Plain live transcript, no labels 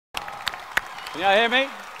Can y'all hear me?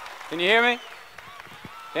 Can you hear me?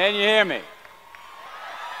 Can you hear me?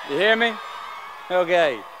 You hear me?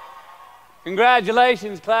 Okay.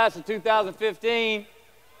 Congratulations, class of 2015.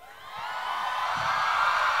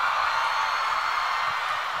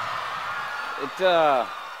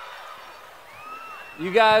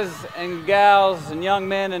 You guys and gals and young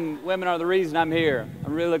men and women are the reason I'm here.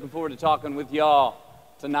 I'm really looking forward to talking with y'all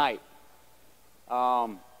tonight.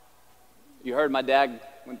 You heard my dad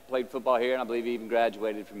played football here, and I believe he even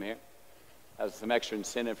graduated from here. That was some extra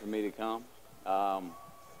incentive for me to come.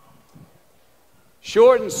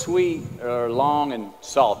 Short and sweet, or long and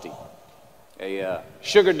salty. A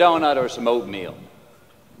sugar donut or some oatmeal.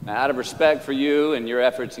 Now, out of respect for you and your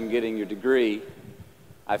efforts in getting your degree,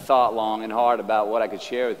 I thought long and hard about what I could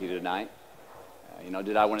share with you tonight.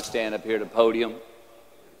 Did I want to stand up here at a podium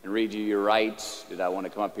and read you your rights? Did I want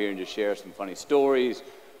to come up here and just share some funny stories?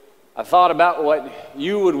 I thought about what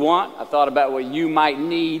you would want. I thought about what you might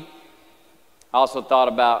need. I also thought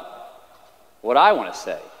about what I want to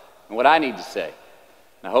say and what I need to say.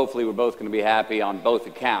 Now, hopefully, we're both going to be happy on both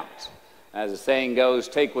accounts. As the saying goes,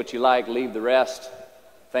 take what you like, leave the rest.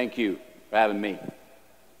 Thank you for having me.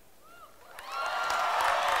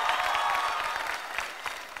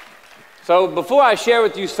 So before I share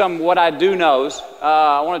with you some what I do knows,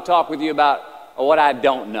 I want to talk with you about what I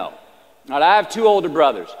don't know. Now, I have two older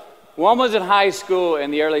brothers. One was in high school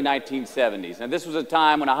in the early 1970s. And this was a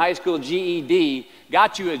time when a high school GED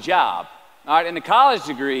got you a job. All right, and the college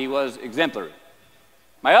degree was exemplary.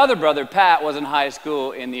 My other brother, Pat, was in high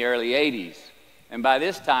school in the early 80s. And by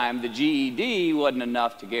this time, the GED wasn't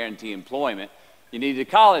enough to guarantee employment. You needed a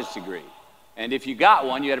college degree. And if you got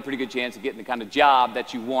one, you had a pretty good chance of getting the kind of job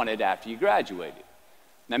that you wanted after you graduated.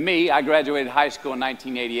 Now me, I graduated high school in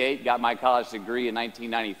 1988, got my college degree in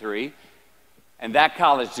 1993. And that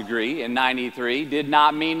college degree in 93 did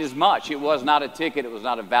not mean as much. It was not a ticket, it was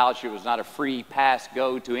not a voucher, it was not a free pass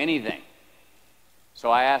go to anything. So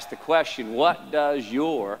I asked the question, what does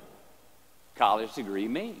your college degree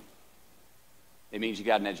mean? It means you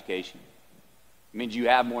got an education. It means you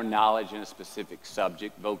have more knowledge in a specific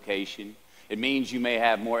subject, vocation. It means you may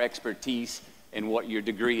have more expertise in what your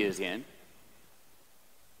degree is in.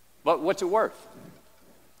 But what's it worth?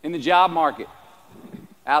 In the job market,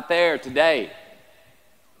 out there today,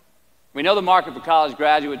 we know the market for college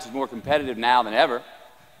graduates is more competitive now than ever.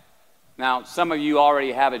 Now, some of you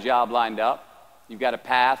already have a job lined up. You've got a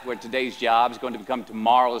path where today's job is going to become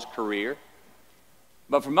tomorrow's career.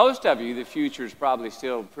 But for most of you, the future is probably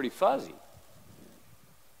still pretty fuzzy.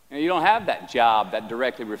 You don't have that job that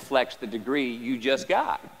directly reflects the degree you just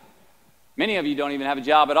got. Many of you don't even have a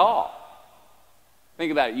job at all.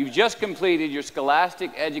 Think about it. You've just completed your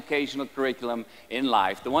scholastic educational curriculum in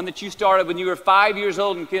life, the one that you started when you were 5 years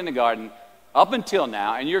old in kindergarten, up until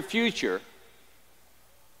now, and your future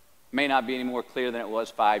may not be any more clear than it was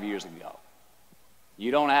 5 years ago.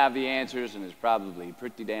 You don't have the answers, and it's probably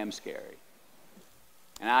pretty damn scary.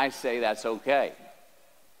 And I say that's okay,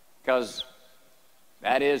 because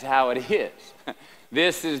that is how it is.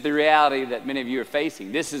 This is the reality that many of you are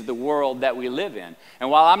facing. This is the world that we live in. And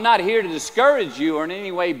while I'm not here to discourage you or in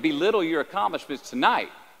any way belittle your accomplishments tonight,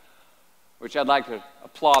 which I'd like to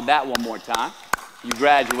applaud that one more time. You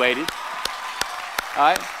graduated. All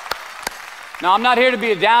right? Now, I'm not here to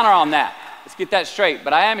be a downer on that. Let's get that straight.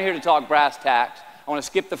 But I am here to talk brass tacks. I want to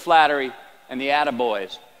skip the flattery and the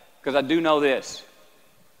attaboys, because I do know this.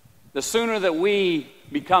 The sooner that we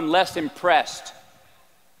become less impressed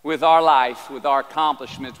with our life, with our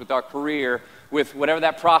accomplishments, with our career, with whatever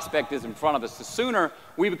that prospect is in front of us, the sooner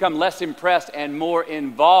we become less impressed and more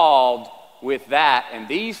involved with that and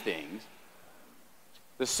these things,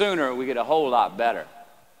 the sooner we get a whole lot better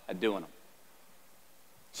at doing them.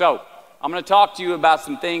 So, I'm going to talk to you about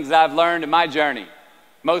some things that I've learned in my journey.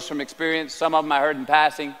 Most from experience, some of them I heard in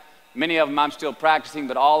passing, many of them I'm still practicing,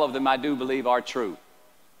 but all of them I do believe are true.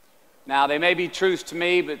 Now, they may be truths to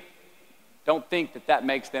me, but don't think that that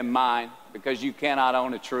makes them mine, because you cannot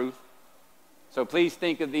own a truth. So please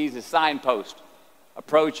think of these as signposts,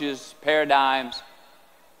 approaches, paradigms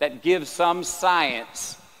that give some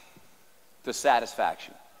science to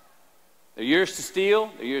satisfaction. They're yours to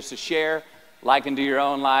steal, they're yours to share, liken to your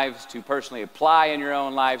own lives, to personally apply in your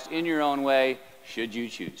own lives, in your own way, should you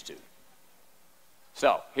choose to.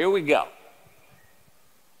 So, here we go.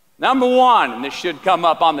 Number one, and this should come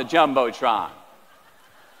up on the Jumbotron.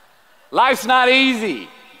 Life's not easy.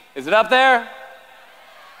 Is it up there?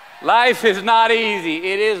 Life is not easy.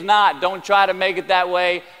 It is not. Don't try to make it that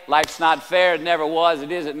way. Life's not fair. It never was.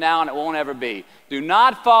 It isn't now, and it won't ever be. Do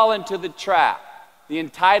not fall into the trap, the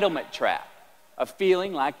entitlement trap, of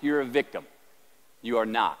feeling like you're a victim. You are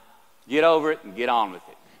not. Get over it and get on with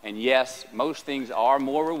it. And yes, most things are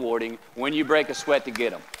more rewarding when you break a sweat to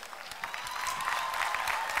get them.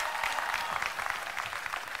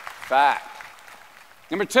 Fact.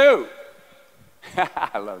 Number 2.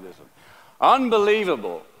 I love this one.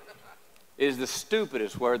 Unbelievable is the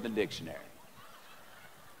stupidest word in the dictionary.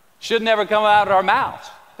 Should never come out of our mouths.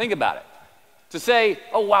 Think about it. To say,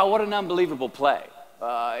 oh, wow, what an unbelievable play.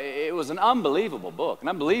 It was an unbelievable book, an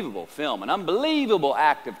unbelievable film, an unbelievable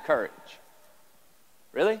act of courage.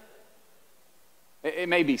 Really? It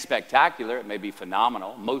may be spectacular, it may be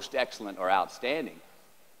phenomenal, most excellent or outstanding,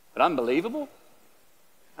 but unbelievable?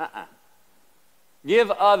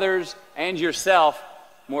 Give others and yourself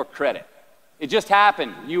more credit. It just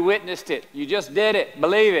happened. You witnessed it. You just did it.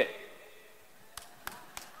 Believe it.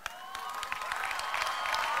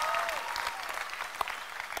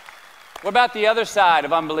 What about the other side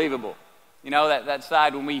of unbelievable? You know, that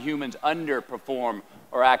side when we humans underperform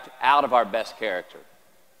or act out of our best character.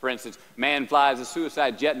 For instance, man flies a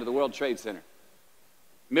suicide jet into the World Trade Center.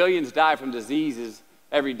 Millions die from diseases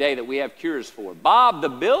every day that we have cures for. Bob the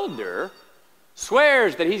Builder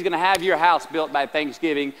swears that he's going to have your house built by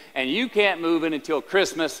Thanksgiving, and you can't move in until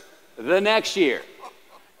Christmas the next year.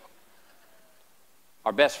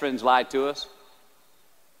 Our best friends lie to us,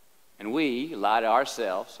 and we lie to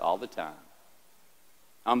ourselves all the time.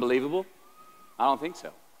 Unbelievable? I don't think so.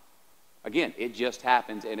 Again, it just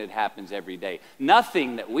happens, and it happens every day.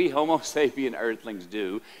 Nothing that we Homo sapien earthlings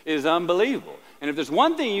do is unbelievable. And if there's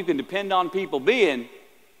one thing you can depend on people being,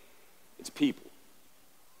 it's people.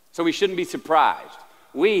 So we shouldn't be surprised.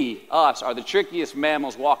 We, us, are the trickiest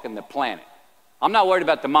mammals walking the planet. I'm not worried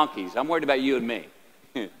about the monkeys. I'm worried about you and me.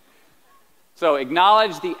 So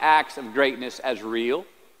acknowledge the acts of greatness as real,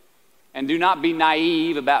 and do not be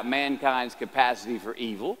naive about mankind's capacity for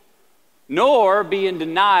evil, nor be in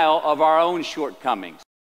denial of our own shortcomings.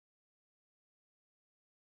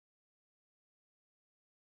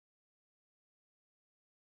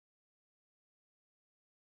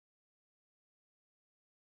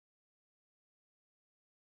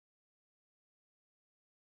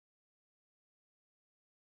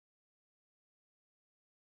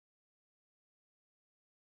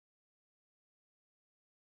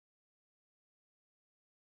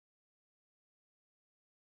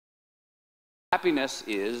 Happiness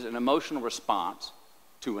is an emotional response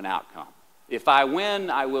to an outcome. If I win,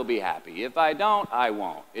 I will be happy. If I don't, I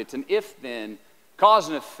won't. It's an if-then, cause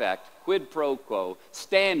and effect, quid pro quo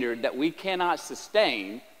standard that we cannot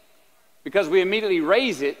sustain because we immediately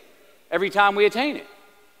raise it every time we attain it.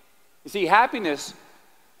 You see, happiness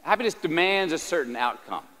demands a certain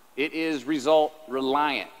outcome. It is result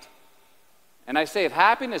reliant. And I say if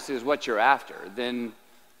happiness is what you're after, then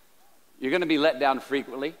you're going to be let down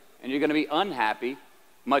frequently, and you're going to be unhappy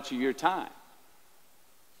much of your time.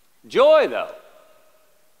 Joy, though,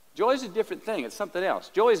 joy is a different thing. It's something else.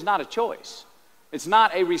 Joy is not a choice. It's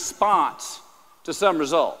not a response to some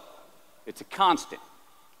result. It's a constant.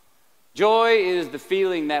 Joy is the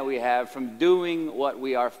feeling that we have from doing what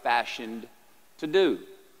we are fashioned to do,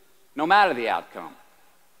 no matter the outcome.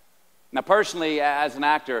 Now, personally, as an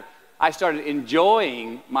actor, I started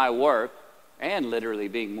enjoying my work and literally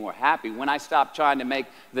being more happy when I stopped trying to make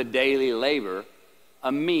the daily labor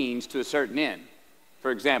a means to a certain end.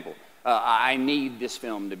 For example, I need this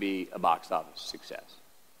film to be a box office success.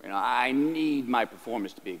 You know, I need my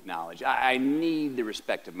performance to be acknowledged. I need the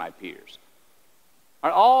respect of my peers.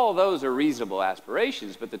 All those are reasonable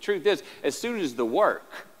aspirations, but the truth is, as soon as the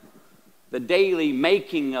work, the daily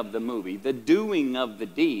making of the movie, the doing of the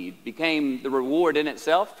deed became the reward in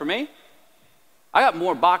itself for me, I got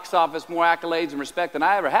more box office, more accolades and respect than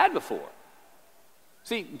I ever had before.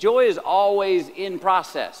 See, joy is always in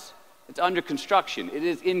process. It's under construction. It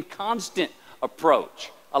is in constant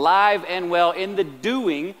approach, alive and well in the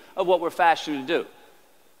doing of what we're fashioned to do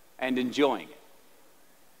and enjoying it.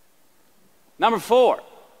 Number 4,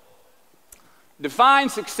 define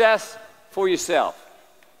success for yourself.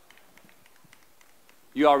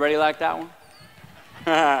 You already like that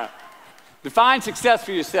one? Define success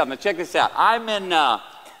for yourself. Now check this out. I'm in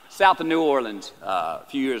south of New Orleans a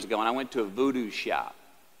few years ago, and I went to a voodoo shop.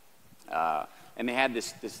 And they had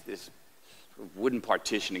this wooden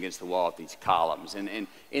partition against the wall with these columns. And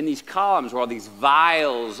in these columns were all these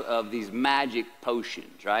vials of these magic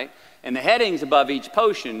potions, right? And the headings above each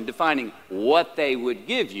potion defining what they would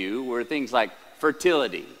give you were things like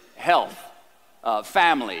fertility, health,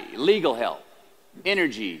 family, legal help,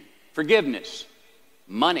 energy, forgiveness,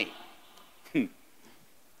 money.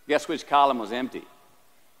 Guess which column was empty?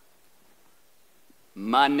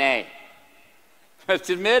 Money. Let's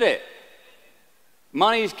admit it.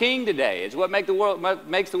 Money is king today. It's what makes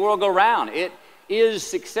the world go round. It is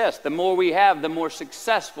success. The more we have, the more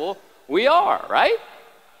successful we are, right?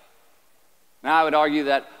 Now, I would argue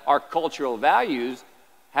that our cultural values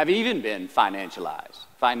have even been financialized.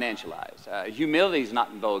 Humility is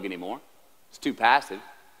not in vogue anymore. It's too passive.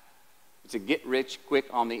 It's a get-rich-quick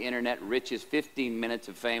on the internet, richest 15 minutes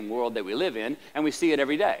of fame world that we live in, and we see it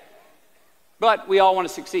every day. But we all want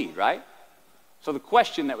to succeed, right? So the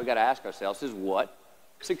question that we've got to ask ourselves is what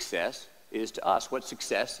success is to us, what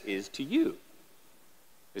success is to you.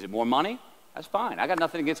 Is it more money? That's fine. I got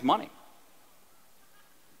nothing against money.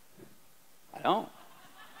 I don't.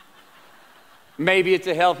 Maybe it's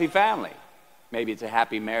a healthy family. Maybe it's a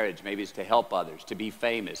happy marriage. Maybe it's to help others, to be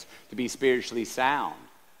famous, to be spiritually sound,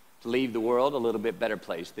 to leave the world a little bit better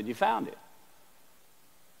place than you found it.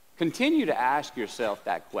 Continue to ask yourself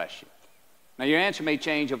that question. Now, your answer may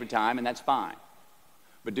change over time, and that's fine.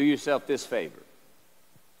 But do yourself this favor.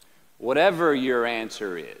 Whatever your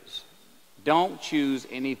answer is, don't choose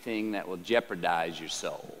anything that will jeopardize your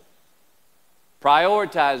soul.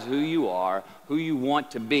 Prioritize who you are, who you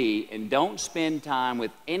want to be, and don't spend time with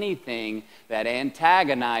anything that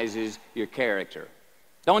antagonizes your character.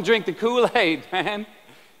 Don't drink the Kool-Aid, man.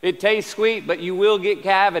 It tastes sweet, but you will get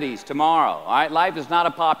cavities tomorrow, all right? Life is not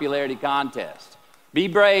a popularity contest. Be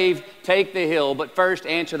brave, take the hill, but first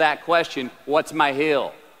answer that question, what's my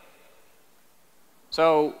hill?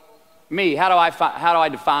 So, how do I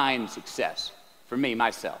define success? For me,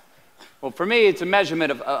 myself. Well, for me, it's a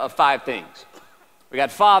measurement of 5 things. We got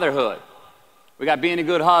fatherhood. We got being a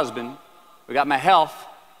good husband. We got my health,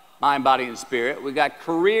 mind, body, and spirit. We got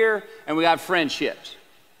career, and we got friendships.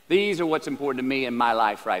 These are what's important to me in my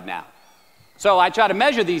life right now. So I try to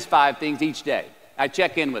measure these 5 things each day. I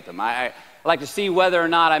check in with them. I like to see whether or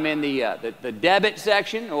not I'm in the debit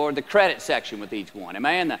section or the credit section with each one. Am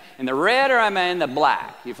I in the red or am I in the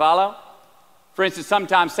black? You follow? For instance,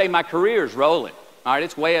 sometimes say my career's rolling. All right,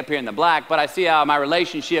 it's way up here in the black, but I see how my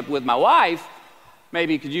relationship with my wife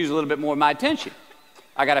maybe could use a little bit more of my attention.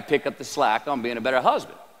 I got to pick up the slack on being a better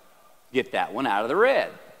husband. Get that one out of the red.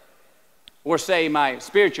 Or say my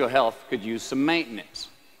spiritual health could use some maintenance.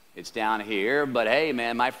 It's down here, but hey,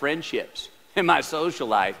 man, my friendships and my social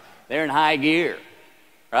life, they're in high gear,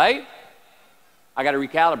 right? I got to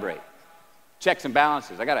recalibrate. Checks and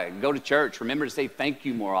balances. I got to go to church. Remember to say thank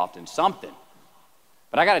you more often, something.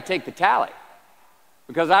 But I got to take the tally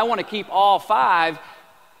because I want to keep all 5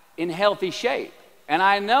 in healthy shape. And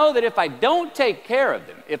I know that if I don't take care of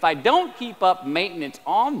them, if I don't keep up maintenance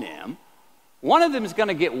on them, one of them is going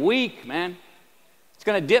to get weak, man. It's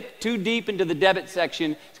going to dip too deep into the debit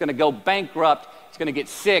section. It's going to go bankrupt. It's going to get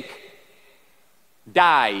sick,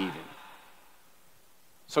 die even.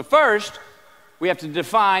 So first, we have to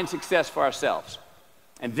define success for ourselves.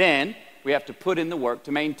 And then we have to put in the work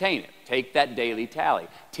to maintain it. Take that daily tally.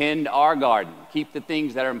 Tend our garden. Keep the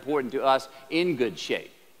things that are important to us in good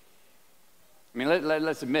shape. I mean,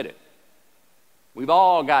 let's admit it. We've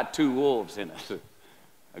all got 2 wolves in us.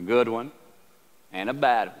 A good one and a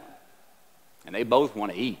bad one. And they both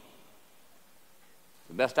want to eat.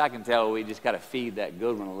 The best I can tell, we just got to feed that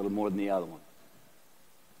good one a little more than the other one.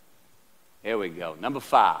 Here we go. Number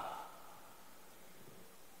 5.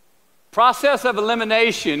 Process of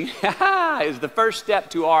elimination is the first step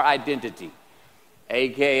to our identity.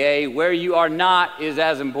 AKA, where you are not is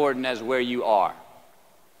as important as where you are.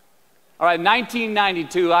 All right,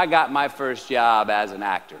 1992, I got my first job as an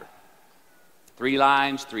actor. 3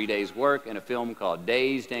 lines, 3 days work in a film called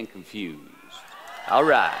Dazed and Confused. All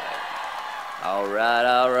right. All right,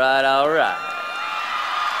 all right, all right.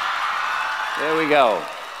 There we go.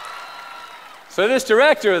 So this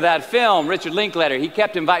director of that film, Richard Linklater, he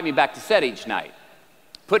kept inviting me back to set each night,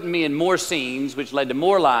 putting me in more scenes, which led to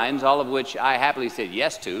more lines, all of which I happily said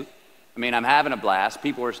yes to. I mean, I'm having a blast.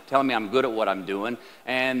 People are telling me I'm good at what I'm doing,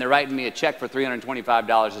 and they're writing me a check for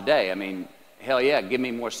 $325 a day. I mean, hell yeah, give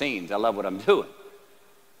me more scenes. I love what I'm doing.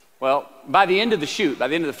 Well, by the end of the shoot, by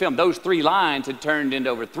the end of the film, those 3 lines had turned into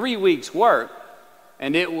over 3 weeks' work,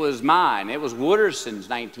 and it was mine. It was Wooderson's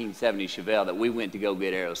 1970 Chevelle that we went to go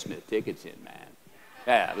get Aerosmith tickets in, man.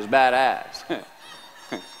 Yeah, it was badass.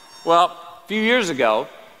 Well, a few years ago,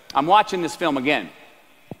 I'm watching this film again,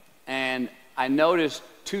 and I noticed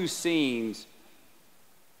 2 scenes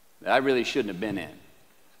that I really shouldn't have been in.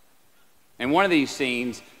 In one of these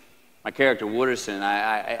scenes, my character Wooderson,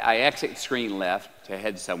 I exit screen left to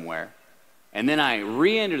head somewhere, and then I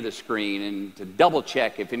re-enter the screen and to double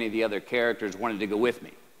check if any of the other characters wanted to go with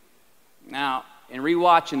me. Now, in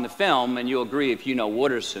rewatching the film, and you'll agree if you know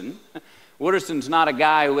Wooderson, Wooderson's not a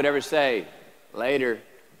guy who would ever say, later,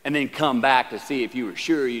 and then come back to see if you were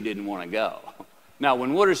sure you didn't want to go. No,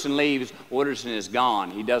 when Wooderson leaves, Wooderson is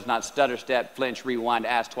gone. He does not stutter, step, flinch, rewind,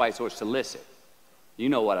 ask twice, or solicit. You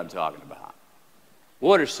know what I'm talking about.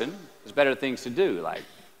 Wooderson has better things to do, like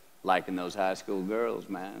liking those high school girls,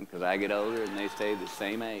 man, because I get older and they stay the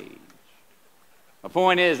same age. My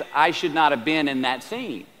point is, I should not have been in that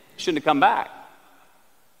scene. Shouldn't have come back.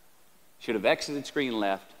 Should have exited screen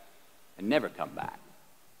left and never come back.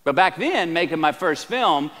 But back then, making my first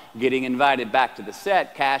film, getting invited back to the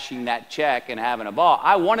set, cashing that check, and having a ball,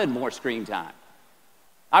 I wanted more screen time.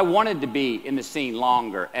 I wanted to be in the scene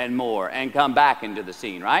longer and more and come back into the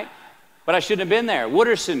scene, right? But I shouldn't have been there.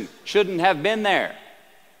 Wooderson shouldn't have been there.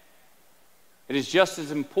 It is just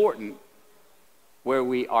as important where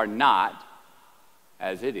we are not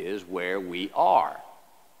as it is where we are.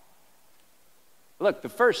 Look, the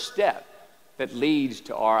first step that leads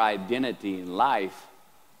to our identity in life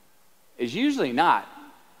is usually not,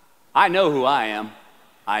 I know who I am,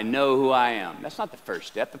 I know who I am. That's not the first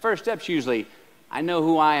step. The first step's usually, I know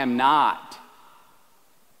who I am not.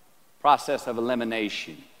 Process of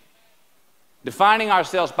elimination. Defining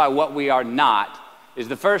ourselves by what we are not is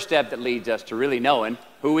the first step that leads us to really knowing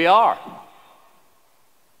who we are.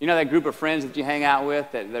 You know that group of friends that you hang out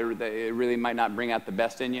with that they really might not bring out the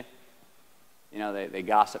best in you? You know, they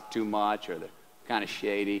gossip too much, or they're kind of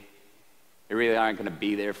shady. They really aren't going to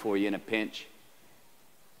be there for you in a pinch.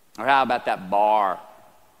 Or how about that bar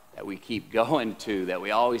that we keep going to that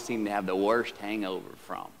we always seem to have the worst hangover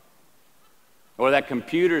from? Or that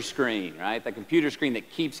computer screen, right? That computer screen that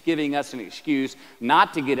keeps giving us an excuse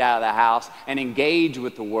not to get out of the house and engage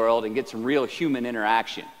with the world and get some real human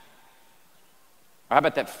interaction. Or how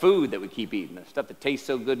about that food that we keep eating, the stuff that tastes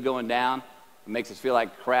so good going down, it makes us feel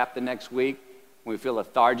like crap the next week, when we feel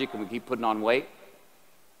lethargic and we keep putting on weight?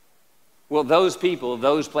 Well, those people,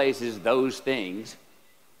 those places, those things,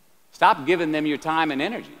 stop giving them your time and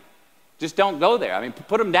energy. Just don't go there. I mean,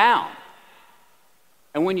 put them down.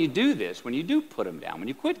 And when you do this, when you do put them down, when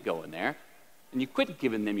you quit going there, and you quit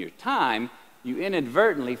giving them your time, you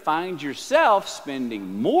inadvertently find yourself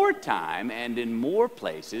spending more time and in more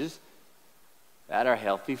places that are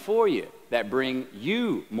healthy for you, that bring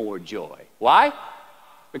you more joy. Why?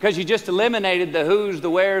 Because you just eliminated the who's, the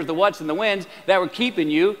where's, the what's, and the when's that were keeping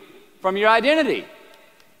you from your identity.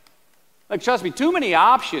 Like, trust me, too many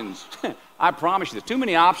options, I promise you this, too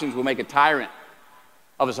many options will make a tyrant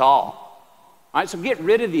of us all. All right, so get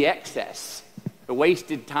rid of the excess, the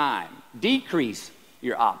wasted time. Decrease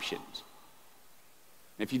your options.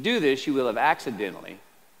 And if you do this, you will have accidentally,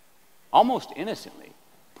 almost innocently,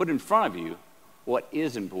 put in front of you what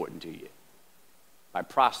is important to you by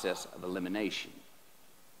process of elimination.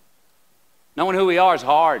 Knowing who we are is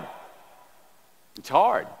hard. It's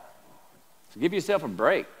hard. So give yourself a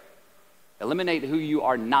break. Eliminate who you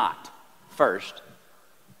are not first,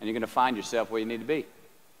 and you're going to find yourself where you need to be.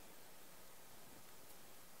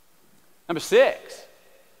 Number 6,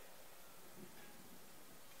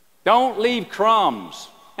 don't leave crumbs.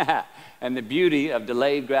 And the beauty of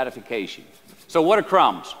delayed gratification. So what are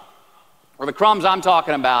crumbs? Well, the crumbs I'm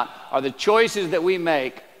talking about are the choices that we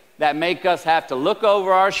make that make us have to look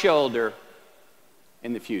over our shoulder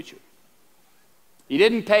in the future. You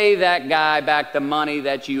didn't pay that guy back the money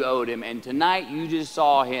that you owed him, and tonight you just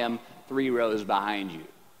saw him 3 rows behind you.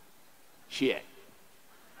 Shit.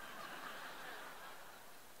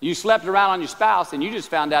 You slept around on your spouse, and you just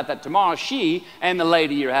found out that tomorrow she and the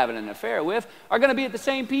lady you're having an affair with are going to be at the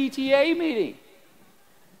same PTA meeting.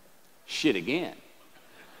 Shit again.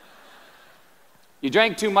 You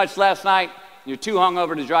drank too much last night. You're too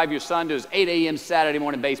hungover to drive your son to his 8 a.m. Saturday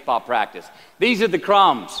morning baseball practice. These are the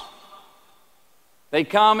crumbs. They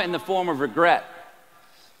come in the form of regret,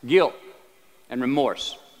 guilt, and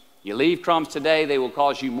remorse. You leave crumbs today, they will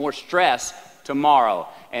cause you more stress tomorrow.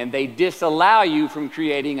 And they disallow you from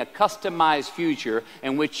creating a customized future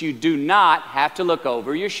in which you do not have to look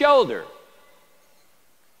over your shoulder.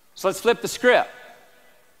 So let's flip the script.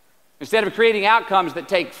 Instead of creating outcomes that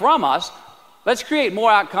take from us, let's create more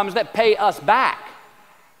outcomes that pay us back,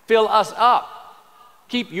 fill us up,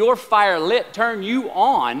 keep your fire lit, turn you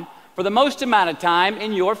on for the most amount of time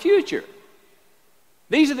in your future.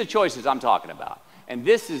 These are the choices I'm talking about. And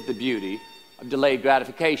this is the beauty of delayed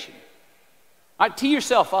gratification. All right, tee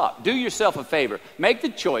yourself up. Do yourself a favor. Make the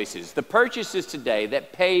choices, the purchases today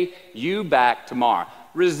that pay you back tomorrow.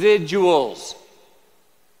 Residuals.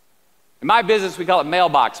 In my business, we call it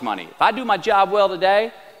mailbox money. If I do my job well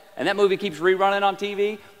today, and that movie keeps rerunning on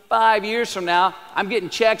TV, 5 years from now, I'm getting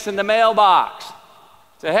checks in the mailbox.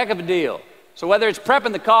 It's a heck of a deal. So whether it's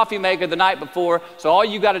prepping the coffee maker the night before, so all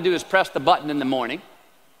you got to do is press the button in the morning,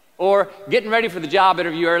 or getting ready for the job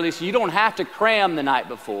interview early so you don't have to cram the night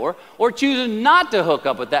before, or choosing not to hook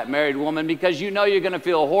up with that married woman because you know you're going to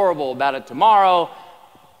feel horrible about it tomorrow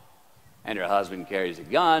and her husband carries a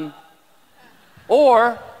gun,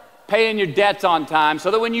 or paying your debts on time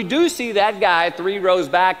so that when you do see that guy 3 rows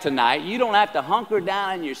back tonight, you don't have to hunker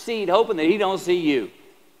down in your seat hoping that he don't see you.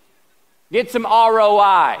 Get some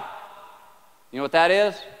ROI. You know what that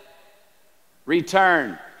is?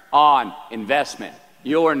 Return on investment.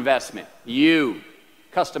 Your investment. You.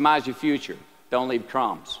 Customize your future. Don't leave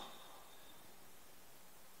crumbs.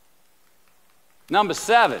 Number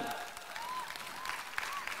 7.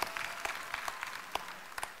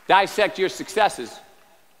 Dissect your successes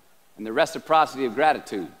and the reciprocity of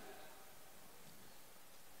gratitude.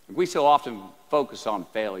 We so often focus on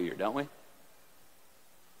failure, don't we?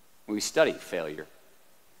 When we study failure,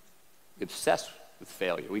 we obsess with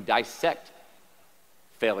failure. We dissect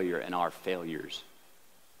failure and our failures.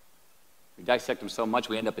 We dissect them so much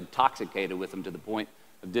we end up intoxicated with them to the point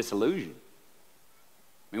of disillusion.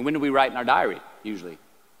 I mean, when do we write in our diary? Usually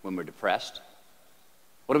when we're depressed.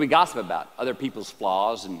 What do we gossip about? Other people's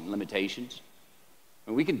flaws and limitations.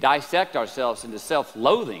 And we can dissect ourselves into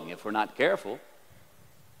self-loathing if we're not careful.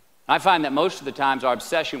 I find that most of the times our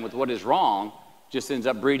obsession with what is wrong just ends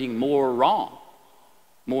up breeding more wrong,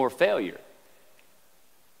 more failure.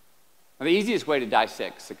 Now, the easiest way to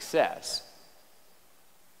dissect success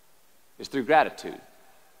is through gratitude.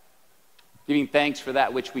 Giving thanks for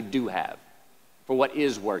that which we do have, for what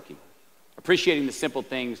is working. Appreciating the simple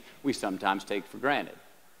things we sometimes take for granted.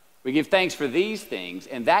 We give thanks for these things,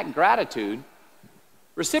 and that gratitude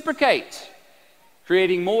reciprocates,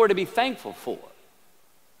 creating more to be thankful for.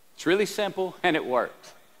 It's really simple, and it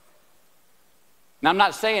works. Now, I'm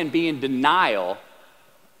not saying be in denial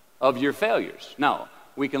of your failures. No,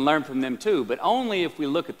 we can learn from them too, but only if we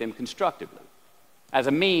look at them constructively, as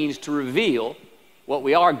a means to reveal what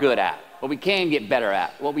we are good at, what we can get better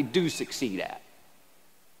at, what we do succeed at.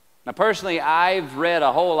 Now, personally, I've read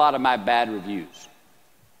a whole lot of my bad reviews.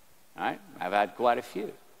 All right? I've had quite a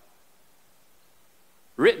few.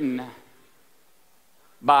 Written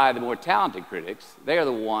by the more talented critics, they are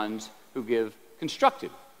the ones who give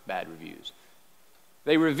constructive bad reviews.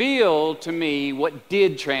 They reveal to me what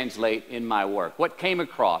did translate in my work, what came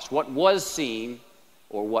across, what was seen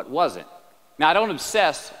or what wasn't. Now, I don't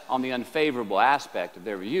obsess on the unfavorable aspect of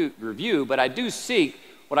their review, but I do seek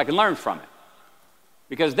what I can learn from it.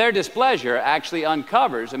 Because their displeasure actually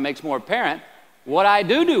uncovers and makes more apparent what I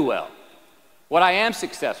do well, what I am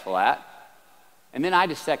successful at, and then I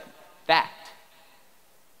dissect that.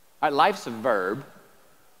 All right, life's a verb.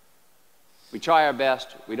 We try our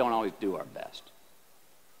best, we don't always do our best.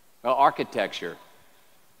 Well, architecture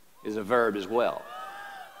is a verb as well.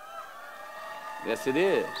 Yes, it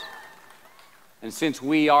is. And since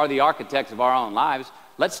we are the architects of our own lives,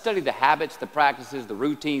 let's study the habits, the practices, the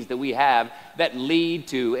routines that we have that lead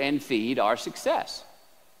to and feed our success,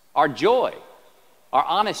 our joy, our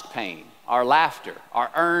honest pain, our laughter,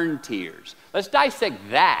 our earned tears. Let's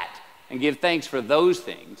dissect that and give thanks for those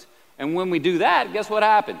things. And when we do that, guess what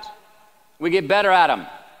happens? We get better at them,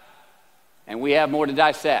 and we have more to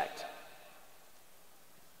dissect.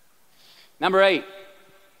 Number 8,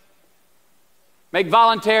 make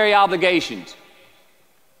voluntary obligations.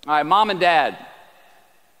 All right, mom and dad,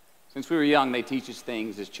 since we were young, they teach us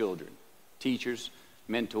things as children. Teachers,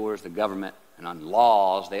 mentors, the government, and on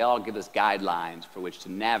laws, they all give us guidelines for which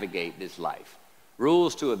to navigate this life.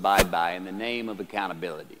 Rules to abide by in the name of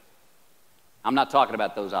accountability. I'm not talking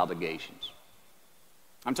about those obligations.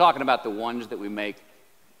 I'm talking about the ones that we make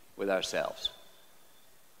with ourselves,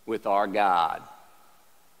 with our God,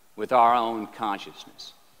 with our own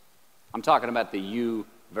consciousness. I'm talking about the you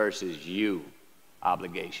versus you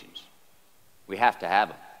obligations. We have to have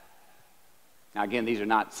them. Now again, these are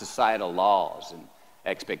not societal laws and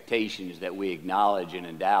expectations that we acknowledge and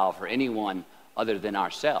endow for anyone other than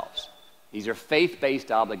ourselves. These are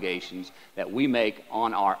faith-based obligations that we make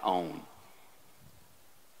on our own.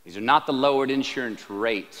 These are not the lowered insurance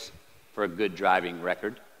rates for a good driving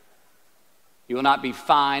record. You will not be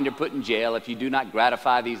fined or put in jail if you do not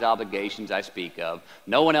gratify these obligations I speak of.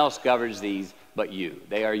 No one else governs these but you.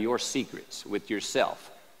 They are your secrets with yourself,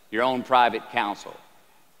 your own private counsel,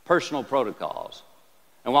 personal protocols.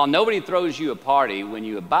 And while nobody throws you a party when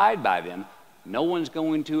you abide by them, no one's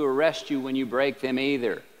going to arrest you when you break them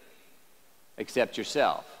either, except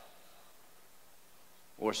yourself.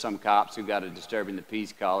 Or some cops who got a disturbing the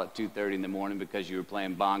peace call at 2:30 in the morning because you were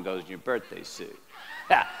playing bongos in your birthday suit.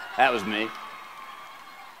 That was me.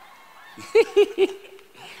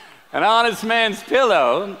 An honest man's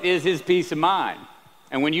pillow is his peace of mind.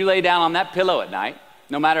 And when you lay down on that pillow at night,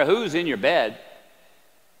 no matter who's in your bed,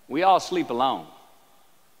 we all sleep alone.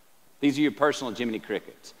 These are your personal Jiminy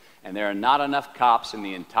Crickets. And there are not enough cops in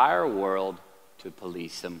the entire world to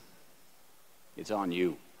police them. It's on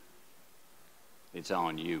you. It's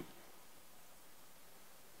on you.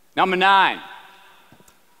 Number 9,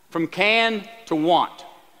 from can to want.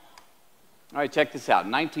 All right, check this out.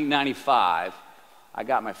 In 1995, I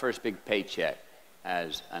got my first big paycheck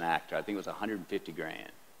as an actor. I think it was 150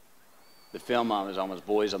 grand. The film was almost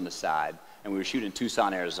Boys on the Side, and we were shooting in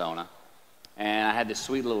Tucson, Arizona. And I had this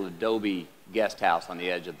sweet little adobe guest house on the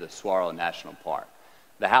edge of the Saguaro National Park.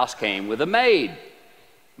 The house came with a maid,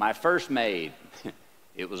 my first maid.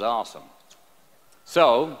 It was awesome.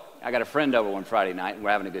 So I got a friend over one Friday night, and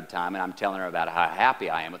we're having a good time, and I'm telling her about how happy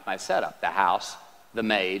I am with my setup. The house, the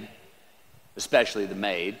maid, especially the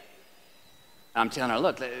maid. I'm telling her,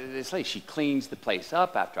 look, this lady, she cleans the place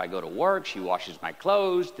up after I go to work. She washes my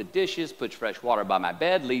clothes, the dishes, puts fresh water by my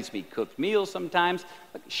bed, leaves me cooked meals sometimes.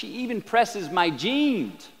 Look, she even presses my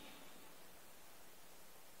jeans.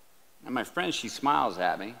 And my friend, she smiles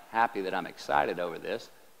at me, happy that I'm excited over this.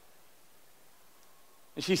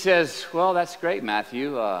 And she says, well, that's great,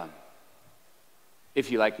 Matthew, if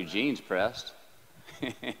you like your jeans pressed.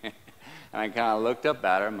 And I kind of looked up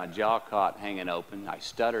at her, my jaw caught hanging open. I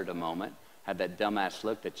stuttered a moment. Had that dumbass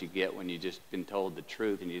look that you get when you've just been told the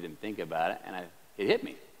truth and you didn't think about it, and it hit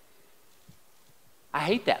me. I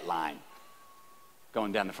hate that line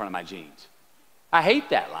going down the front of my jeans. I hate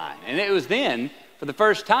that line. And it was then, for the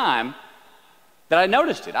first time, that I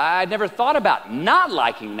noticed it. I'd never thought about not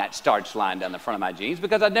liking that starch line down the front of my jeans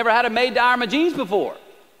because I'd never had a maid to iron my jeans before.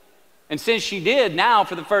 And since she did, now,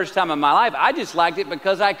 for the first time in my life, I just liked it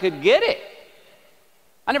because I could get it.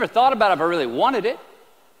 I never thought about it if I really wanted it.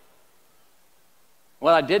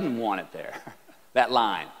 Well, I didn't want it there, that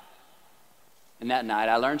line. And that night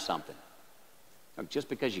I learned something. Look, just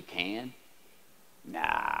because you can,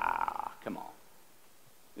 nah, come on.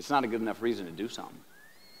 It's not a good enough reason to do something.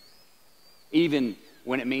 Even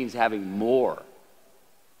when it means having more.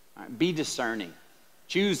 All right, be discerning.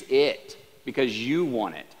 Choose it because you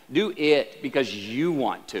want it. Do it because you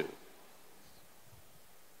want to.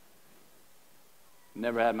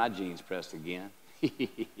 Never had my jeans pressed again.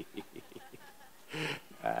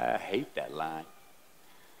 I hate that line.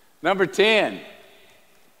 Number 10,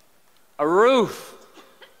 a roof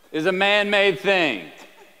is a man-made thing.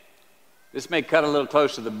 This may cut a little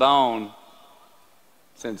close to the bone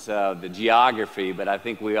since the geography, but I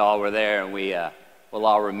think we all were there and we'll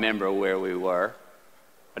all remember where we were.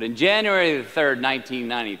 But in January the 3rd,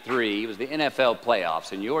 1993, it was the NFL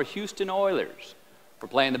playoffs, and your Houston Oilers were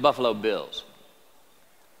playing the Buffalo Bills.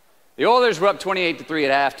 The Oilers were up 28-3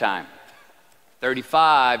 at halftime.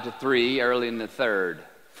 35-3 early in the third.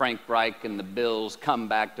 Frank Reich and the Bills come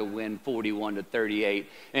back to win 41-38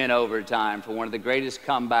 in overtime for one of the greatest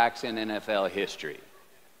comebacks in NFL history.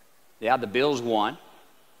 Yeah, the Bills won,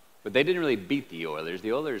 but they didn't really beat the Oilers.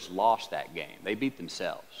 The Oilers lost that game. They beat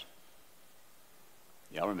themselves.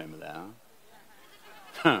 Y'all remember that,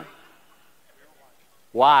 huh?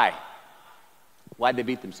 Why? Why'd they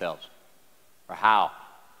beat themselves? Or how?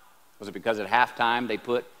 Was it because at halftime they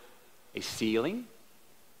put a ceiling,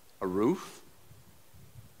 a roof,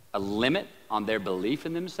 a limit on their belief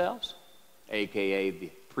in themselves, aka the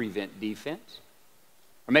prevent defense?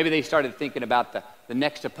 Or maybe they started thinking about the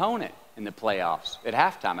next opponent in the playoffs at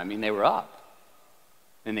halftime. I mean, they were up.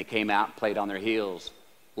 Then they came out and played on their heels,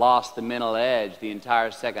 lost the mental edge the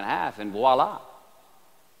entire second half, and voila,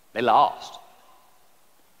 they lost.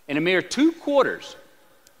 In a mere 2 quarters,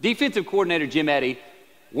 defensive coordinator Jim Eddy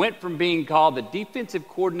went from being called the defensive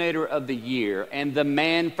coordinator of the year and the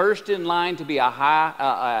man first in line to be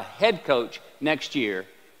a head coach next year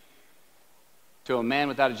to a man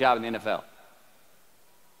without a job in the NFL.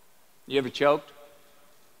 You ever choked?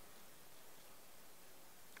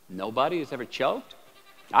 Nobody has ever choked?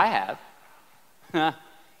 I have.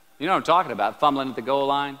 You know what I'm talking about, fumbling at the goal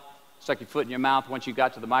line, stuck your foot in your mouth once you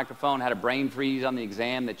got to the microphone, had a brain freeze on the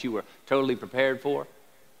exam that you were totally prepared for.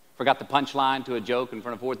 Forgot the punchline to a joke in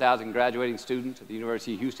front of 4,000 graduating students at the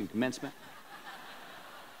University of Houston commencement.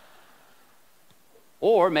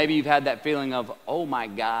 Or maybe you've had that feeling of, oh my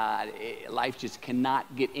God, life just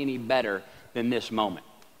cannot get any better than this moment.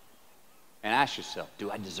 And ask yourself,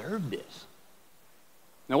 do I deserve this?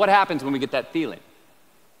 Now what happens when we get that feeling?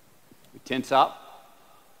 We tense up.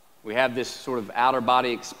 We have this sort of outer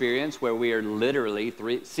body experience where we are literally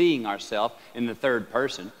seeing ourselves in the third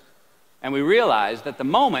person. And we realize that the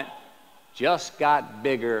moment just got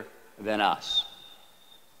bigger than us.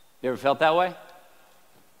 You ever felt that way?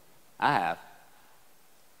 I have.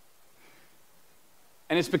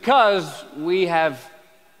 And it's because we have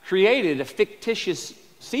created a fictitious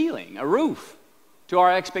ceiling, a roof, to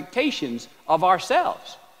our expectations of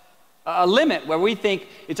ourselves. A limit where we think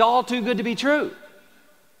it's all too good to be true.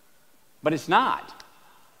 But it's not.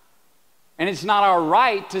 And it's not our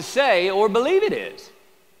right to say or believe it is.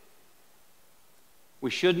 We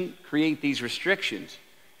shouldn't create these restrictions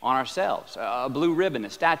on ourselves. A blue ribbon, a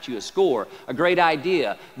statue, a score, a great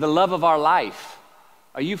idea, the love of our life,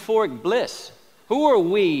 a euphoric bliss. Who are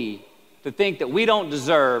we to think that we don't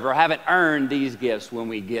deserve or haven't earned these gifts when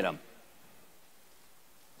we get them?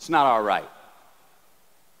 It's not our right.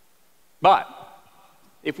 But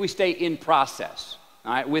if we stay in process,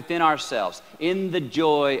 all right, within ourselves, in the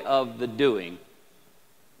joy of the doing,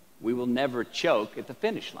 we will never choke at the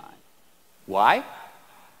finish line. Why?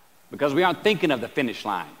 Because we aren't thinking of the finish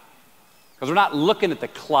line. Because we're not looking at the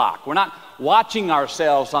clock. We're not watching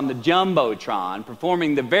ourselves on the Jumbotron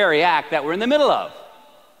performing the very act that we're in the middle of.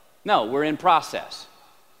 No, we're in process.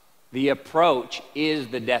 The approach is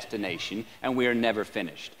the destination, and we are never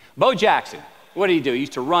finished. Bo Jackson, what did he do? He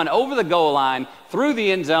used to run over the goal line, through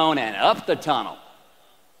the end zone, and up the tunnel.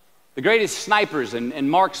 The greatest snipers and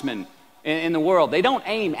marksmen in the world, they don't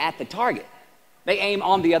aim at the target. They aim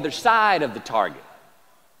on the other side of the target.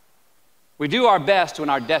 We do our best when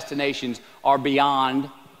our destinations are beyond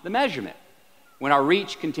the measurement, when our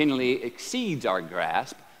reach continually exceeds our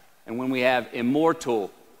grasp, and when we have immortal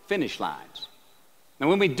finish lines. And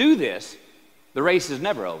when we do this, the race is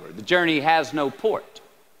never over. The journey has no port.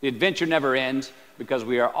 The adventure never ends because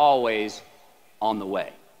we are always on the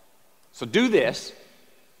way. So do this,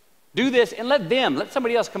 and let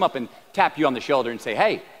somebody else come up and tap you on the shoulder and say,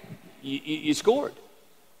 hey, you scored.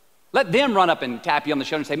 Let them run up and tap you on the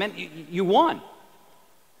shoulder and say, man, you won.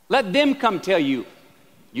 Let them come tell you,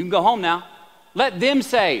 you can go home now. Let them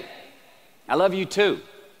say, I love you too.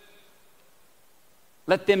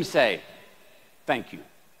 Let them say, thank you.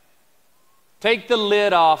 Take the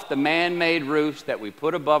lid off the man-made roofs that we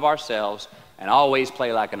put above ourselves and always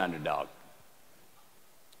play like an underdog.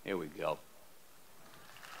 Here we go.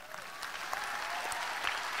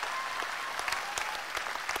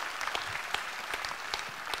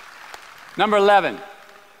 Number 11,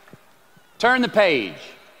 turn the page.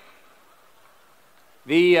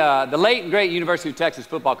 The late and great University of Texas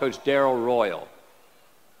football coach Darrell Royal.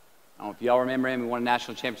 I don't know if y'all remember him. He won a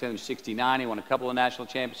national championship in '69. He won a couple of national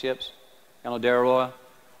championships. Y'all know Darrell Royal?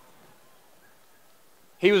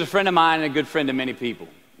 He was a friend of mine and a good friend of many people.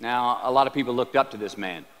 Now, a lot of people looked up to this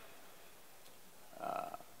man.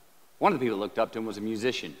 One of the people that looked up to him was a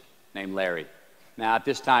musician named Larry. Now, at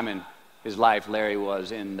this time in his life, Larry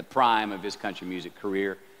was in the prime of his country music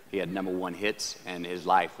career. He had #1 hits, and his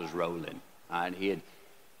life was rolling. And he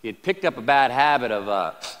had picked up a bad habit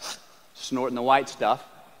of snorting the white stuff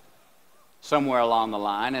somewhere along the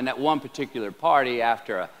line. And at one particular party,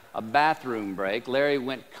 after a bathroom break, Larry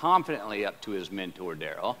went confidently up to his mentor,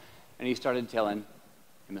 Darrell, and he started telling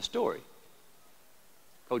him a story.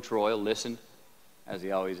 Coach Royal listened, as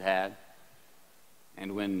he always had.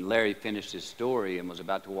 And when Larry finished his story and was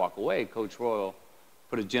about to walk away, Coach Royal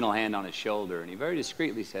put a gentle hand on his shoulder, and he very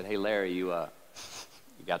discreetly said, hey, Larry, you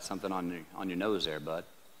got something on your nose there, bud.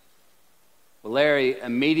 Well, Larry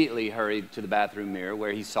immediately hurried to the bathroom mirror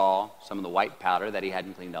where he saw some of the white powder that he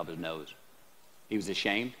hadn't cleaned off his nose. He was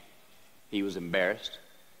ashamed. He was embarrassed,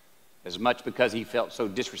 as much because he felt so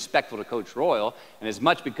disrespectful to Coach Royal, and as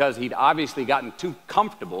much because he'd obviously gotten too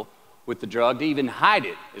comfortable with the drug to even hide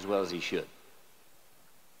it as well as he should.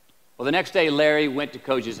 Well, the next day, Larry went to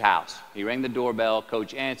Coach's house. He rang the doorbell.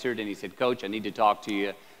 Coach answered, and he said, Coach, I need to talk to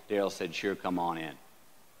you. Darrell said, sure, come on in.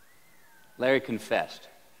 Larry confessed.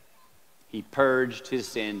 He purged his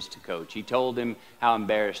sins to Coach. He told him how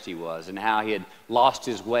embarrassed he was and how he had lost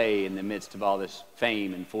his way in the midst of all this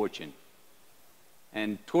fame and fortune.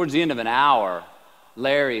 And towards the end of an hour,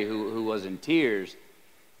 Larry, who was in tears,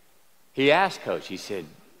 he asked Coach, he said,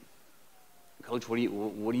 Coach, what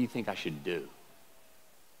do you think I should do?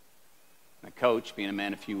 And the coach, being a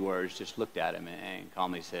man of few words, just looked at him and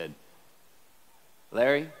calmly said,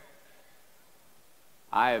 Larry,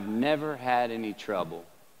 I have never had any trouble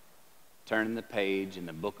turning the page in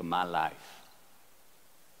the book of my life.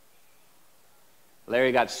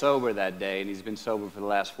 Larry got sober that day, and he's been sober for the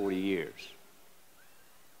last 40 years.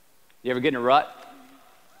 You ever get in a rut?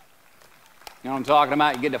 You know what I'm talking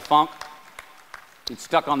about? You get in a funk? Get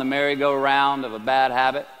stuck on the merry-go-round of a bad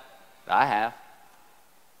habit? I have.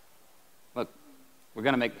 Look, we're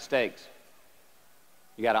going to make mistakes.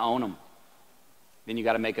 You got to own them. Then you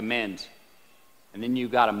got to make amends. And then you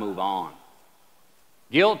got to move on.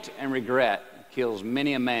 Guilt and regret kills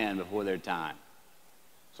many a man before their time.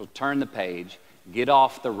 So turn the page, get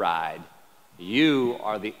off the ride, You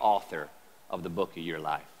are the author of the book of your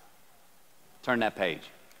life. Turn that page.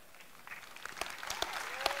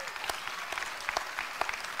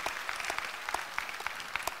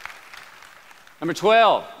 Number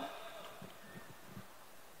 12,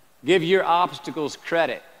 give your obstacles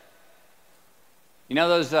credit. You know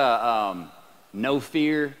those no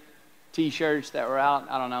fear t-shirts that were out?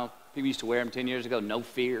 I don't know. People used to wear them 10 years ago, no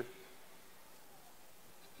fear.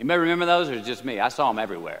 Anybody remember those, or is it just me? I saw them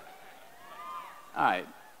everywhere. All right.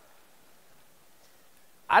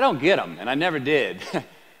 I don't get them, and I never did.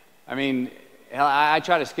 I mean, I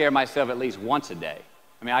try to scare myself at least once a day.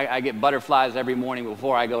 I mean, I get butterflies every morning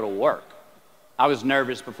before I go to work. I was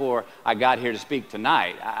nervous before I got here to speak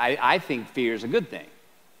tonight. I think fear is a good thing.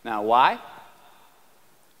 Now, why?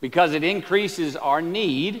 Because it increases our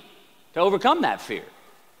need to overcome that fear.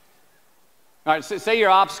 All right, so say your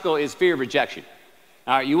obstacle is fear of rejection.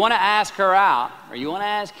 All right, you want to ask her out, or you want to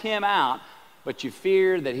ask him out, but you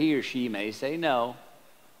fear that he or she may say no.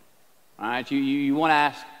 All right, you want to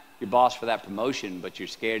ask your boss for that promotion, but you're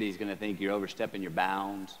scared he's going to think you're overstepping your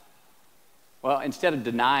bounds. Well, instead of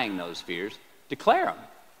denying those fears, declare them.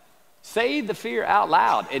 Say the fear out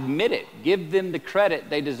loud. Admit it. Give them the credit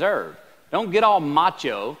they deserve. Don't get all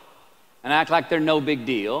macho and act like they're no big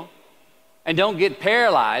deal. And don't get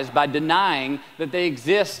paralyzed by denying that they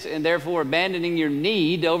exist and therefore abandoning your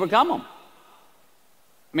need to overcome them.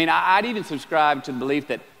 I mean, I'd even subscribe to the belief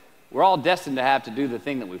that we're all destined to have to do the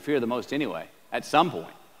thing that we fear the most anyway, at some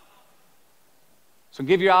point. So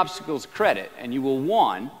give your obstacles credit, and you will,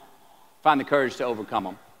 1, find the courage to overcome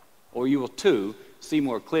them, or you will, 2, see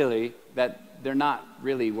more clearly that they're not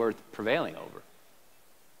really worth prevailing over.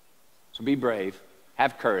 So be brave,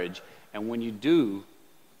 have courage, and when you do,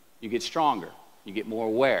 you get stronger, you get more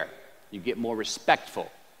aware, you get more respectful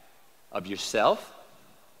of yourself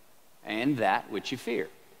and that which you fear.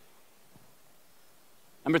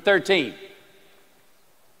 Number 13.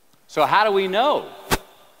 So how do we know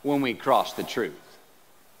when we cross the truth?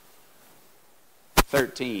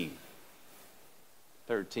 13.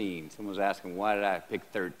 13. Someone was asking, why did I pick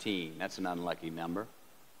 13? That's an unlucky number.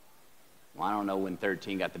 Well, I don't know when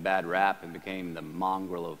 13 got the bad rap and became the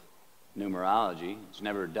mongrel of numerology. It's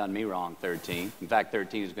never done me wrong, 13. In fact,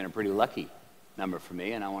 13 has been a pretty lucky number for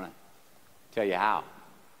me, and I want to tell you how.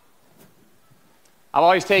 I've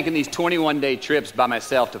always taken these 21-day trips by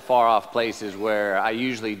myself to far-off places where I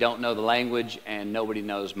usually don't know the language and nobody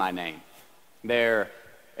knows my name. They're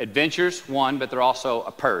adventures, one, but they're also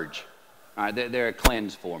a purge. All right, they're a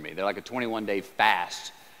cleanse for me. They're like a 21-day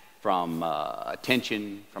fast from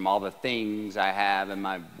attention, from all the things I have in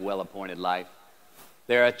my well-appointed life.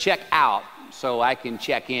 They're a check out so I can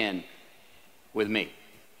check in with me,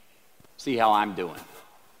 see how I'm doing,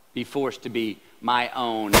 be forced to be my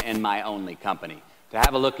own and my only company, to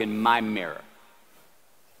have a look in my mirror.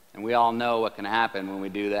 And we all know what can happen when we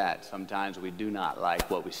do that. Sometimes we do not like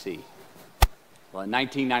what we see. Well, in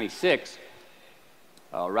 1996,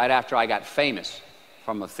 right after I got famous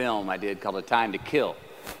from a film I did called A Time to Kill,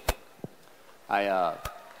 I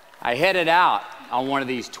headed out on one of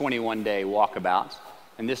these 21-day walkabouts,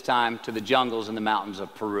 and this time to the jungles and the mountains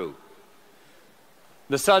of Peru.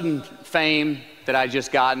 The sudden fame that I'd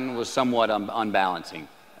just gotten was somewhat unbalancing.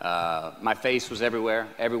 My face was everywhere.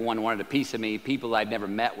 Everyone wanted a piece of me. People I'd never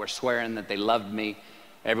met were swearing that they loved me.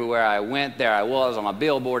 Everywhere I went, there I was on a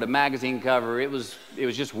billboard, a magazine cover. It was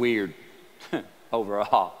just weird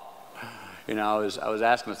overall. You know, I was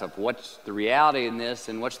asking myself, what's the reality in this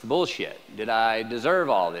and what's the bullshit? Did I deserve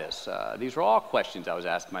all this? These were all questions I was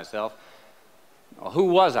asking myself. Well, who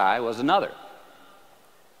was I was another.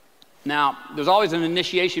 Now, there's always an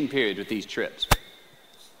initiation period with these trips.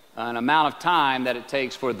 An amount of time that it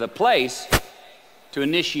takes for the place to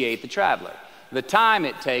initiate the traveler. The time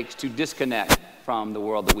it takes to disconnect from the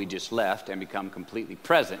world that we just left and become completely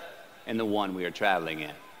present in the one we are traveling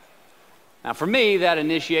in. Now for me, that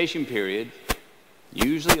initiation period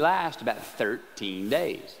usually lasts about 13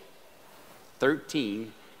 days.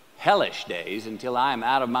 13 hellish days until I am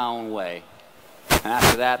out of my own way. And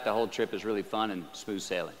after that, the whole trip is really fun and smooth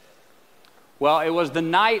sailing. Well, it was the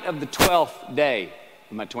night of the 12th day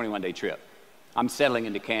of my 21-day trip. I'm settling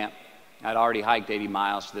into camp. I'd already hiked 80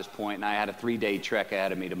 miles to this point, and I had a 3-day trek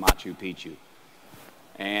ahead of me to Machu Picchu.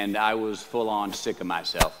 And I was full-on sick of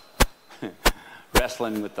myself,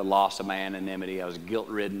 wrestling with the loss of my anonymity. I was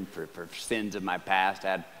guilt-ridden for sins of my past.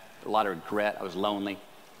 I had a lot of regret. I was lonely,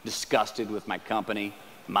 disgusted with my company,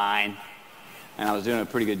 mine, and I was doing a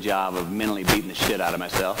pretty good job of mentally beating the shit out of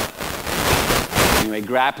myself. Anyway,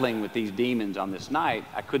 grappling with these demons on this night,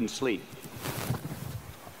 I couldn't sleep.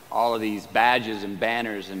 All of these badges and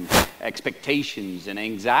banners and expectations and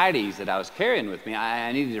anxieties that I was carrying with me.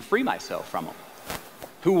 I needed to free myself from them.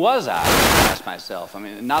 Who was I asked myself? I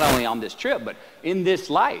mean, not only on this trip, but in this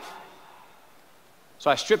life. So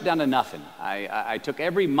I stripped down to nothing. I took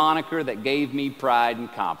every moniker that gave me pride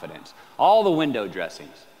and confidence, all the window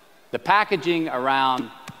dressings, the packaging around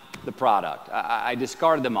the product. I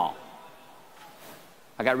discarded them all.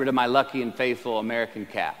 I got rid of my lucky and faithful American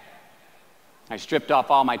cap. I stripped off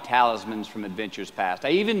all my talismans from adventures past.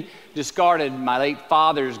 I even discarded my late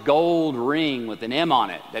father's gold ring with an M on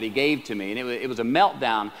it that he gave to me. And it was a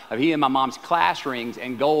meltdown of he and my mom's class rings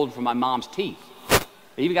and gold from my mom's teeth. I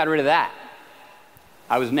even got rid of that.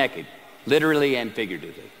 I was naked, literally and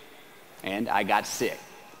figuratively. And I got sick.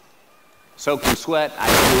 Soaked in sweat, I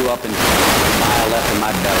threw up and a mile left in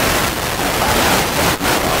my belly. And I found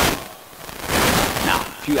out. Now,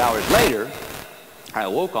 a few hours later, I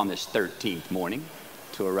awoke on this 13th morning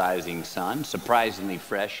to a rising sun, surprisingly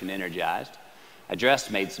fresh and energized. I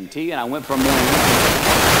dressed, made some tea, and I went for a morning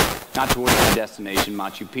walk. Not towards my destination,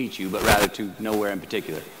 Machu Picchu, but rather to nowhere in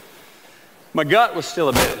particular. My gut was still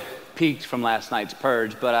a bit peaked from last night's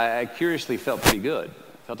purge, but I curiously felt pretty good.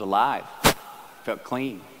 I felt alive. I felt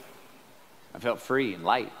clean. I felt free and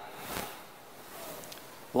light.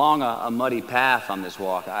 Along a muddy path on this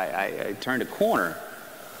walk, I turned a corner.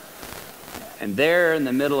 And there in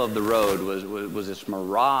the middle of the road was this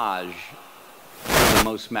mirage of the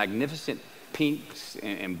most magnificent pinks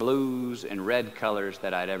and blues and red colors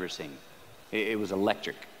that I'd ever seen. It was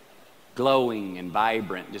electric, glowing and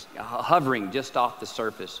vibrant, just hovering just off the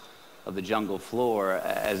surface of the jungle floor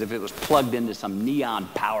as if it was plugged into some neon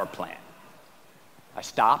power plant. I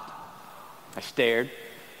stopped. I stared.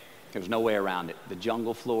 There was no way around it. The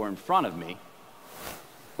jungle floor in front of me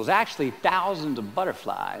was actually thousands of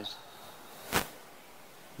butterflies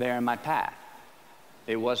there in my path.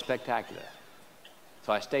 It was spectacular.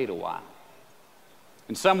 So I stayed a while.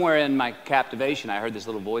 And somewhere in my captivation, I heard this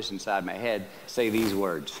little voice inside my head say these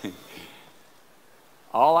words.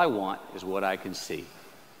 All I want is what I can see.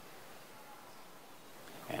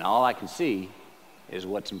 And all I can see is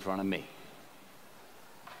what's in front of me.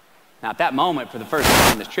 Now, at that moment, for the first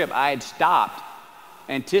time on this trip, I had stopped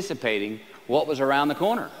anticipating what was around the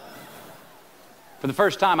corner. For the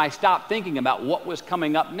first time, I stopped thinking about what was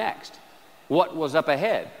coming up next, what was up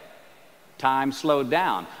ahead. Time slowed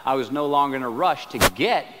down. I was no longer in a rush to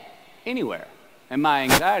get anywhere, and my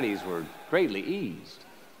anxieties were greatly eased.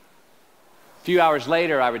 A few hours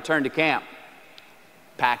later, I returned to camp,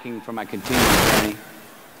 packing for my continuing journey.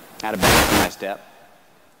 I had a bang in my step.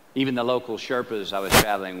 Even the local Sherpas I was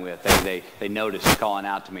traveling with, they noticed calling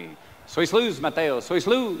out to me, "Sois luz, Mathew, sois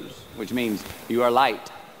luz," which means you are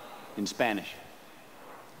light in Spanish.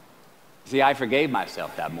 See, I forgave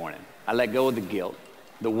myself that morning. I let go of the guilt.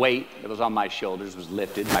 The weight that was on my shoulders was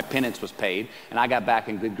lifted. My penance was paid, and I got back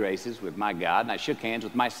in good graces with my God, and I shook hands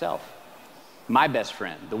with myself, my best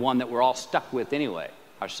friend, the one that we're all stuck with anyway,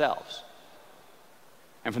 ourselves.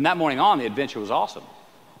 And from that morning on, the adventure was awesome.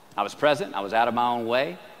 I was present. I was out of my own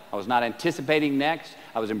way. I was not anticipating next.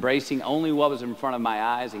 I was embracing only what was in front of my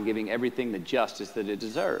eyes and giving everything the justice that it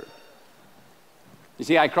deserved. You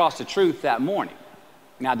see, I crossed the truth that morning.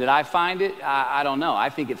 Now, did I find it? I don't know. I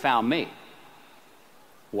think it found me.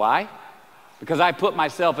 Why? Because I put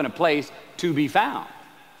myself in a place to be found.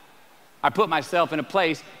 I put myself in a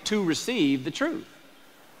place to receive the truth.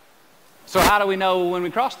 So how do we know when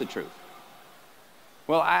we cross the truth?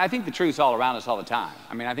 Well, I think the truth's all around us all the time.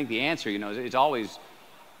 I mean, I think the answer, it's always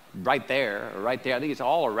right there or right there. I think it's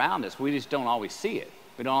all around us. We just don't always see it.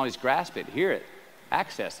 We don't always grasp it, hear it,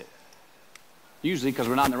 access it. Usually because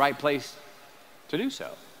we're not in the right place to do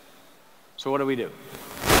so. So what do?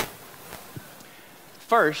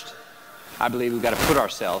 First, I believe we've got to put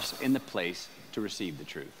ourselves in the place to receive the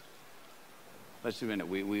truth. Let's admit it.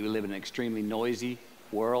 We live in an extremely noisy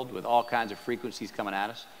world with all kinds of frequencies coming at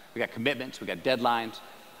us. We got commitments, we got deadlines,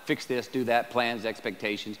 fix this, do that, plans,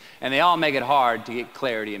 expectations, and they all make it hard to get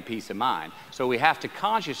clarity and peace of mind. So we have to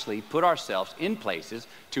consciously put ourselves in places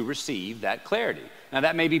to receive that clarity. Now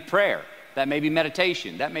that may be prayer, that may be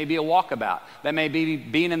meditation, that may be a walkabout, that may be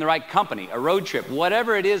being in the right company, a road trip,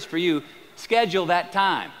 whatever it is for you, schedule that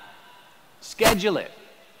time. Schedule it.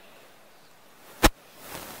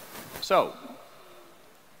 So,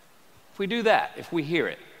 if we do that, if we hear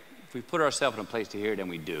it, if we put ourselves in a place to hear it, and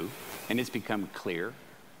we do, and it's become clear,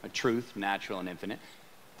 a truth, natural and infinite,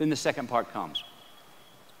 then the second part comes,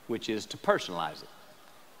 which is to personalize it.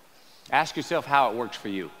 Ask yourself how it works for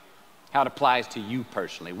you, how it applies to you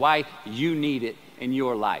personally, why you need it in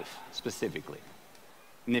your life specifically.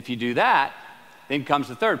 And if you do that, then comes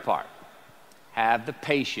the third part. Have the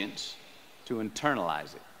patience to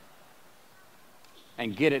internalize it.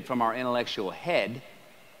 and get it from our intellectual head,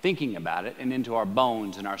 thinking about it, and into our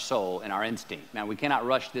bones and our soul and our instinct. Now, we cannot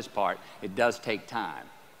rush this part. It does take time.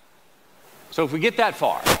 So if we get that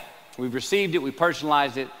far, we've received it, we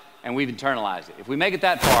personalized it, and we've internalized it. If we make it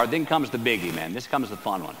that far, then comes the biggie, man. This comes the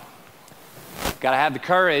fun one. Got to have the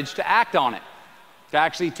courage to act on it, to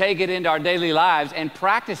actually take it into our daily lives and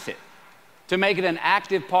practice it, to make it an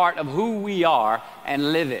active part of who we are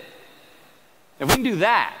and live it. If we can do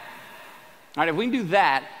that, all right, if we can do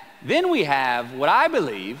that, then we have what I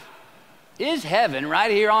believe is heaven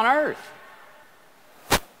right here on earth.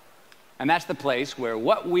 And that's the place where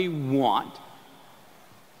what we want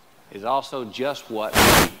is also just what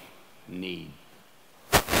we need.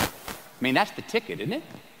 I mean, that's the ticket, isn't it?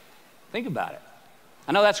 Think about it.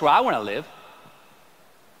 I know that's where I want to live.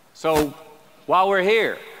 So while we're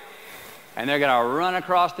here, and they're going to run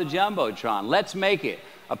across the Jumbotron, let's make it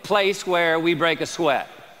a place where we break a sweat,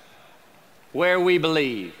 where we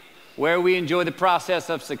believe, where we enjoy the process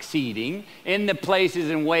of succeeding in the places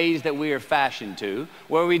and ways that we are fashioned to,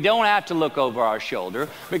 where we don't have to look over our shoulder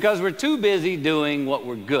because we're too busy doing what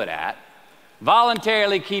we're good at,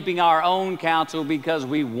 voluntarily keeping our own counsel because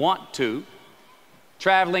we want to,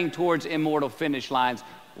 traveling towards immortal finish lines.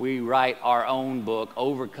 We write our own book,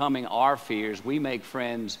 overcoming our fears. We make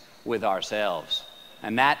friends with ourselves.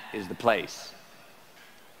 And that is the place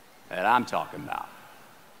that I'm talking about.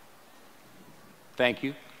 Thank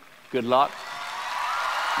you. Good luck.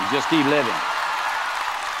 You just keep living.